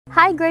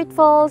Hi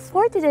Gratefuls!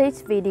 For today's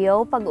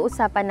video,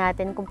 pag-uusapan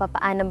natin kung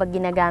paano ba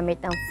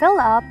ginagamit ang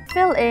fill up,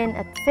 fill in,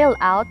 at fill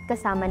out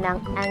kasama ng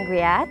angry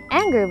at,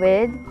 angry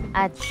with,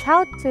 at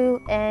shout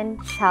to,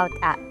 and shout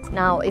at.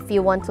 Now, if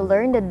you want to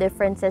learn the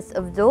differences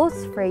of those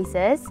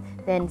phrases,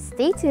 then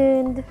stay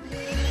tuned!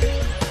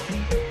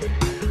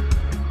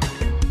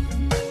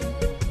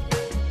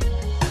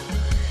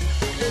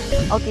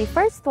 Okay,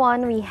 first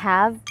one, we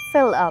have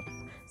fill up.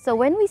 So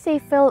when we say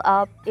fill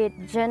up, it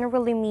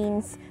generally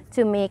means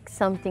to make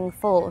something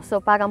full.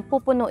 So parang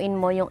pupunuin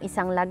mo yung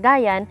isang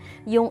lagayan,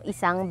 yung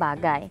isang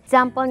bagay.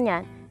 Example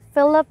niyan,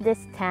 fill up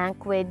this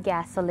tank with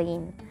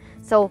gasoline.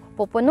 So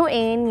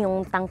pupunuin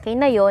yung tangke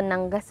na yon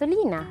ng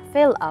gasolina,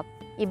 fill up.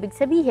 Ibig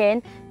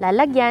sabihin,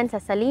 lalagyan,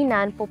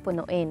 sasalinan,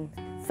 pupunuin.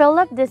 Fill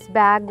up this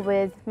bag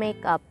with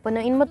makeup.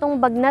 Punuin mo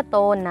tong bag na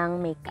to ng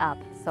makeup.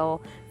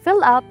 So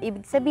fill up,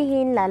 ibig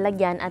sabihin,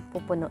 lalagyan at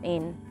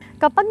pupunuin.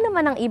 Kapag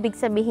naman ang ibig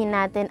sabihin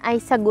natin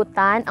ay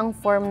sagutan ang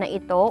form na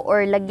ito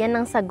or lagyan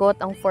ng sagot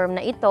ang form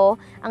na ito,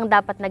 ang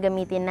dapat na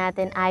gamitin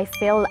natin ay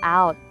fill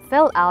out.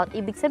 Fill out,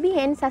 ibig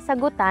sabihin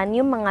sasagutan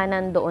yung mga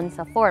nandoon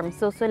sa form,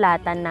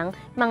 susulatan ng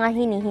mga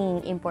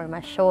hinihinging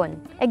impormasyon.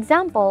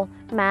 Example,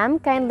 Ma'am,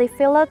 kindly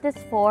fill out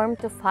this form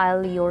to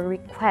file your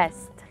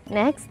request.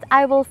 Next,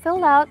 I will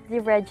fill out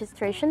the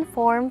registration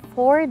form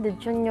for the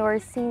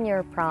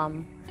junior-senior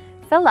prom.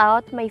 Fill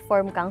out, may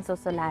form kang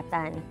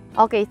susulatan.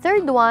 Okay,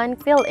 third one,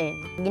 fill in.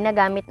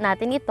 Ginagamit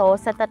natin ito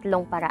sa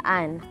tatlong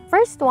paraan.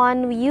 First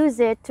one, we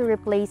use it to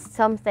replace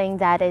something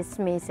that is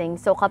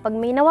missing. So kapag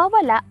may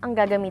nawawala, ang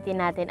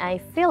gagamitin natin ay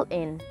fill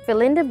in.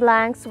 Fill in the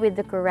blanks with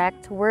the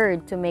correct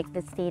word to make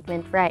the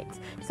statement right.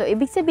 So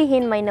ibig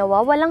sabihin may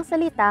nawawalang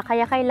salita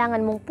kaya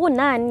kailangan mong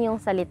punan yung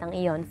salitang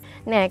iyon.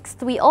 Next,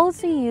 we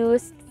also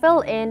use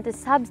fill in to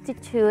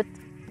substitute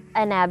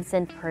an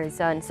absent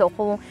person. So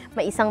kung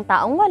may isang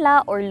taong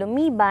wala or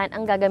lumiban,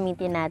 ang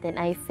gagamitin natin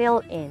ay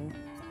fill in.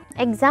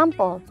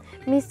 Example,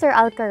 Mr.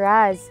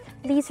 Alcaraz,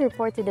 please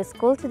report to the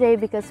school today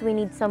because we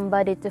need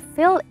somebody to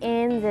fill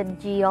in the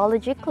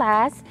geology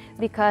class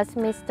because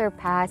Mr.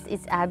 Paz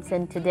is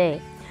absent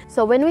today.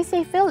 So when we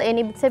say fill in,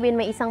 ibig sabihin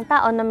may isang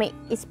tao na may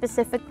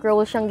specific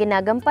role siyang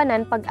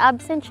ginagampanan. Pag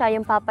absent siya,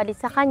 yung papalit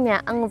sa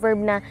kanya, ang verb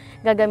na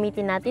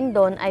gagamitin natin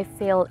doon ay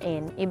fill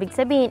in. Ibig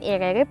sabihin,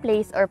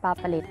 i-replace or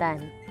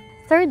papalitan.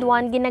 Third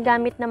one,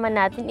 ginagamit naman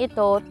natin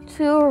ito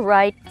to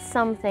write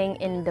something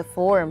in the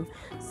form.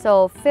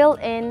 So, fill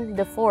in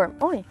the form.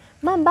 Oy,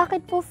 ma'am,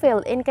 bakit po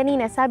fill in?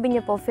 Kanina sabi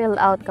niyo po fill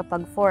out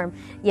kapag form.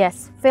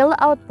 Yes, fill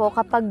out po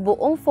kapag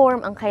buong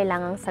form ang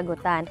kailangang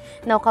sagutan.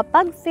 Now,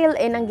 kapag fill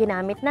in ang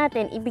ginamit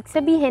natin, ibig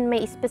sabihin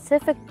may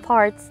specific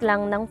parts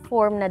lang ng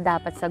form na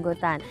dapat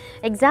sagutan.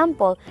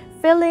 Example,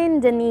 fill in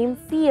the name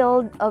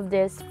field of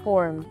this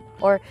form.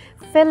 Or,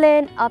 fill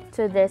in up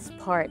to this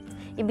part.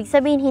 Ibig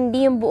sabihin,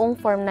 hindi yung buong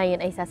form na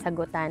yun ay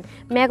sasagutan.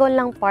 Meron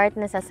lang part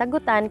na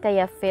sasagutan,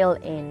 kaya fill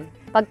in.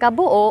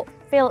 Pagkabuo,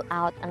 fill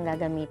out ang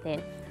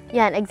gagamitin.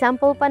 Yan,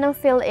 example pa ng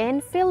fill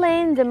in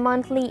the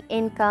monthly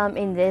income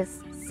in this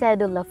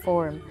cedula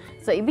form.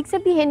 So, ibig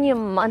sabihin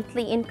yung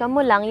monthly income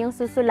mo lang, yung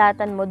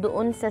susulatan mo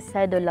doon sa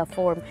cedula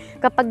form.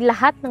 Kapag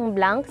lahat ng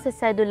blank sa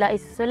cedula ay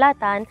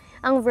susulatan,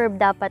 ang verb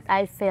dapat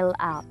ay fill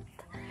out.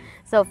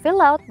 So,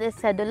 fill out this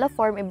cedula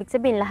form, ibig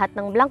sabihin lahat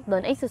ng blank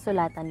doon ay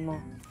susulatan mo.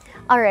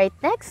 Alright,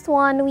 next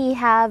one, we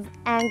have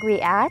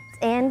angry at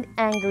and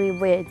angry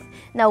with.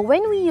 Now,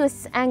 when we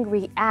use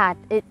angry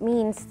at, it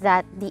means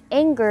that the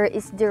anger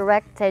is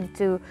directed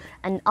to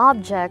an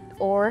object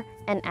or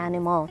an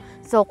animal.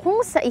 So,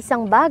 kung sa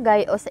isang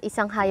bagay o sa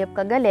isang hayop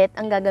ka galit,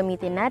 ang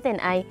gagamitin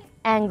natin ay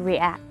angry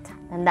at.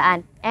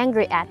 Tandaan,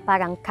 angry at,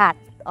 parang cat,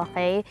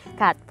 okay?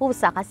 Cat,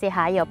 pusa kasi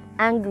hayop,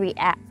 angry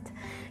at.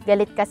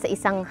 Galit ka sa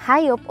isang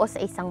hayop o sa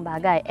isang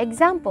bagay.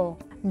 Example,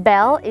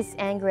 Belle is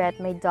angry at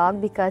my dog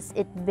because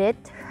it bit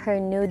her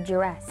new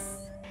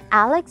dress.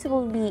 Alex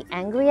will be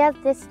angry at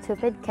this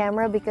stupid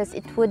camera because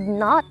it would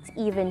not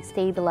even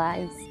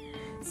stabilize.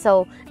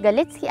 So,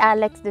 galit si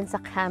Alex dun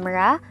sa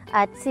camera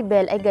at si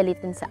Belle ay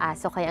galit dun sa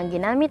aso. Kaya ang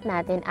ginamit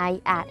natin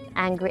ay at,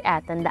 angry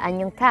at. Tandaan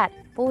yung cat,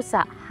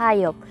 pusa,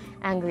 hayop,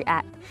 angry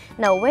at.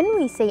 Now, when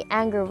we say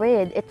angry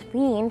with, it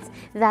means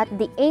that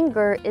the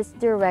anger is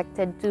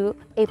directed to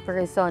a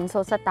person.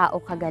 So, sa tao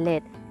ka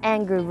galit.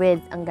 Angry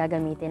with ang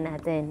gagamitin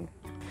natin.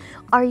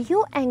 Are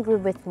you angry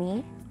with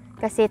me?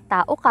 Kasi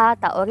tao ka,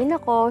 tao rin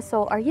ako.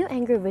 So, are you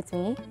angry with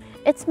me?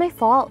 It's my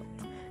fault.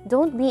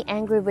 Don't be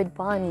angry with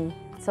Bonnie.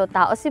 So,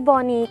 tao si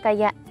Bonnie,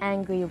 kaya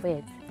angry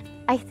with.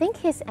 I think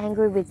he's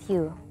angry with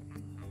you.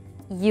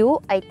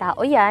 You ay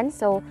tao yan,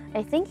 so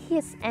I think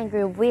he's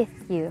angry with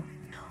you.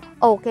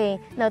 Okay,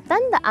 now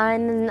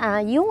tandaan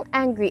na yung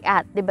angry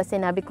at, di ba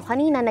sinabi ko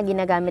kanina na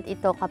ginagamit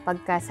ito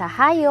kapag ka sa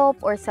hayop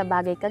or sa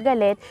bagay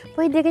kagalit,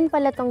 pwede rin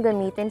pala itong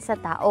gamitin sa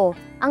tao.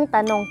 Ang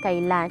tanong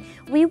kailan?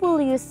 We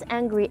will use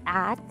angry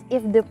at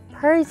if the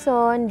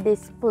person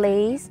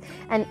displays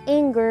an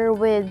anger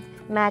with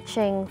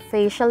matching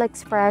facial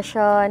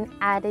expression,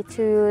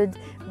 attitude,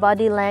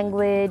 body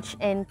language,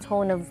 and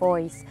tone of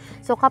voice.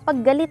 So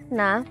kapag galit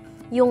na,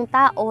 yung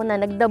tao na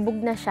nagdabog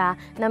na siya,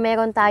 na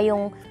meron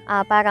tayong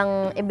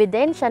parang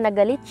ebidensya na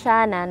galit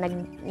siya, na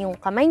yung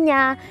kamay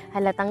niya,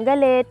 halatang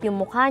galit,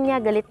 yung mukha niya,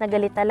 galit na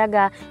galit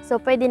talaga.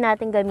 So, pwede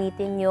natin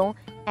gamitin yung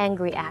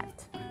angry at.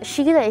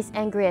 Sheila is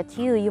angry at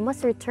you. You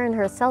must return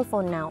her cell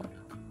phone now.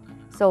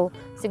 So,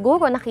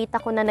 siguro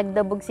nakita ko na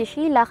nagdabog si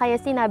Sheila kaya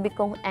sinabi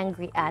kong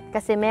angry at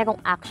kasi merong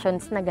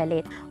actions na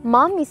galit.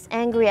 Mom is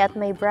angry at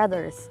my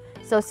brothers.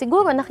 So,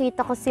 siguro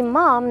nakita ko si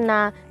mom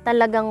na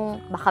talagang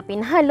baka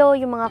pinhalo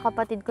yung mga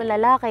kapatid ko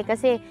lalaki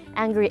kasi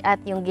angry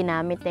at yung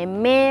ginamit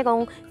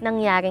merong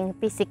nangyaring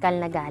physical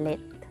na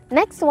galit.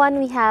 Next one,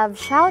 we have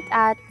shout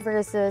at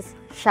versus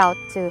shout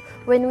to.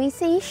 When we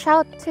say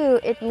shout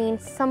to, it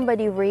means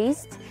somebody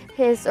raised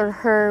his or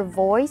her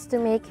voice to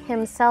make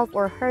himself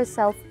or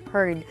herself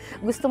heard.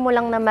 Gusto mo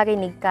lang na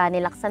marinig ka,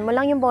 nilaksan mo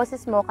lang yung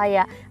boses mo,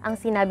 kaya ang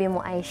sinabi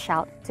mo ay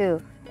shout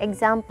to.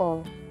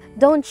 Example,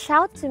 don't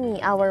shout to me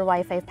our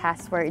Wi-Fi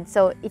password.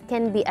 So, it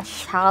can be a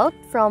shout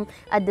from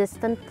a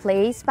distant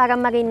place para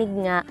marinig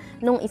nga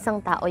nung isang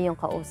tao yung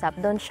kausap.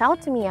 Don't shout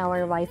to me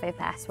our Wi-Fi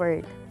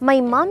password. My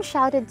mom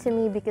shouted to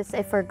me because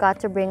I forgot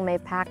to bring my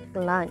packed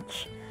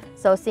lunch.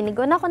 So,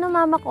 sinigaw na ako ng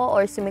mama ko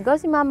or sumigaw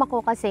si mama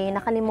ko kasi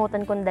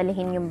nakalimutan kong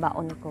dalhin yung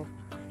baon ko.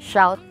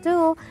 Shout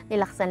to,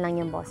 nilaksan lang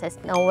yung boses.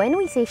 Now, when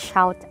we say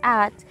shout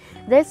at,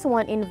 this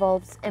one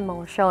involves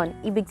emotion.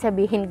 Ibig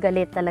sabihin,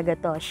 galit talaga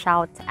to,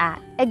 shout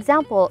at.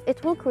 Example, it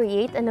will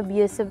create an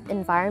abusive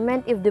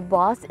environment if the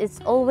boss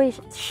is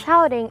always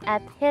shouting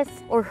at his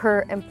or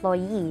her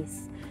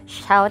employees.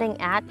 Shouting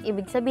at,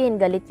 ibig sabihin,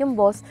 galit yung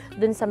boss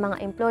dun sa mga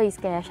employees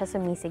kaya siya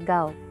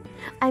sumisigaw.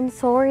 I'm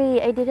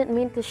sorry, I didn't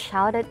mean to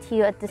shout at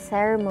you at the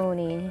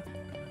ceremony.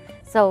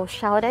 So,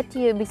 shout at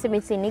you, ibig sabihin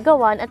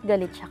sinigawan at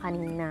galit siya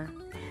kanina.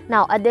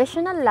 Now,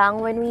 additional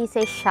lang, when we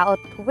say shout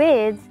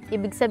with,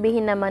 ibig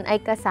sabihin naman ay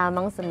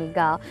kasamang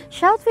sumigaw.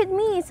 Shout with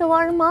me so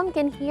our mom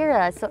can hear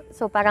us.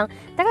 So parang,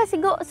 tara,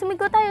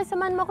 sumigaw tayo,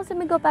 samahan mo ako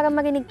sumigaw para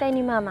marinig tayo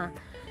ni mama.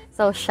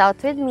 So,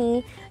 shout with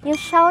me. Yung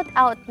shout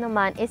out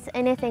naman is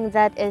anything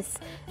that is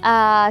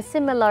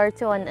similar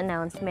to an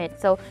announcement.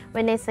 So,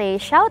 when I say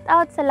shout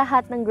out sa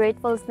lahat ng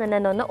gratefuls na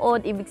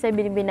nanonood, ibig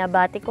sabihin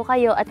binabati ko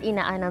kayo at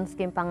ina-announce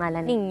ko yung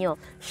pangalan ninyo.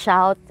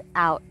 Shout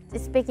out.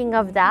 Speaking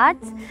of that,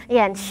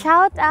 ayan,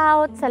 shout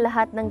out sa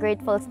lahat ng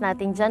gratefuls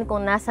natin dyan.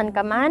 Kung nasan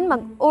ka man,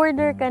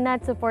 mag-order ka na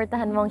at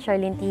supportahan mo ang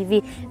Charlene TV.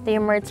 Ito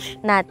yung merch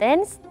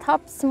natin,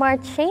 Stop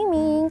Smart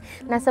Shaming.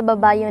 Nasa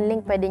baba yung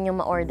link, pwede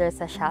nyo ma-order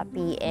sa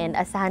Shopee. And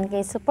asahan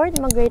kayo support,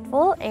 mga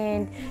grateful.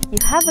 And you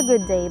have a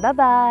good day.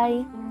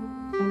 Bye-bye!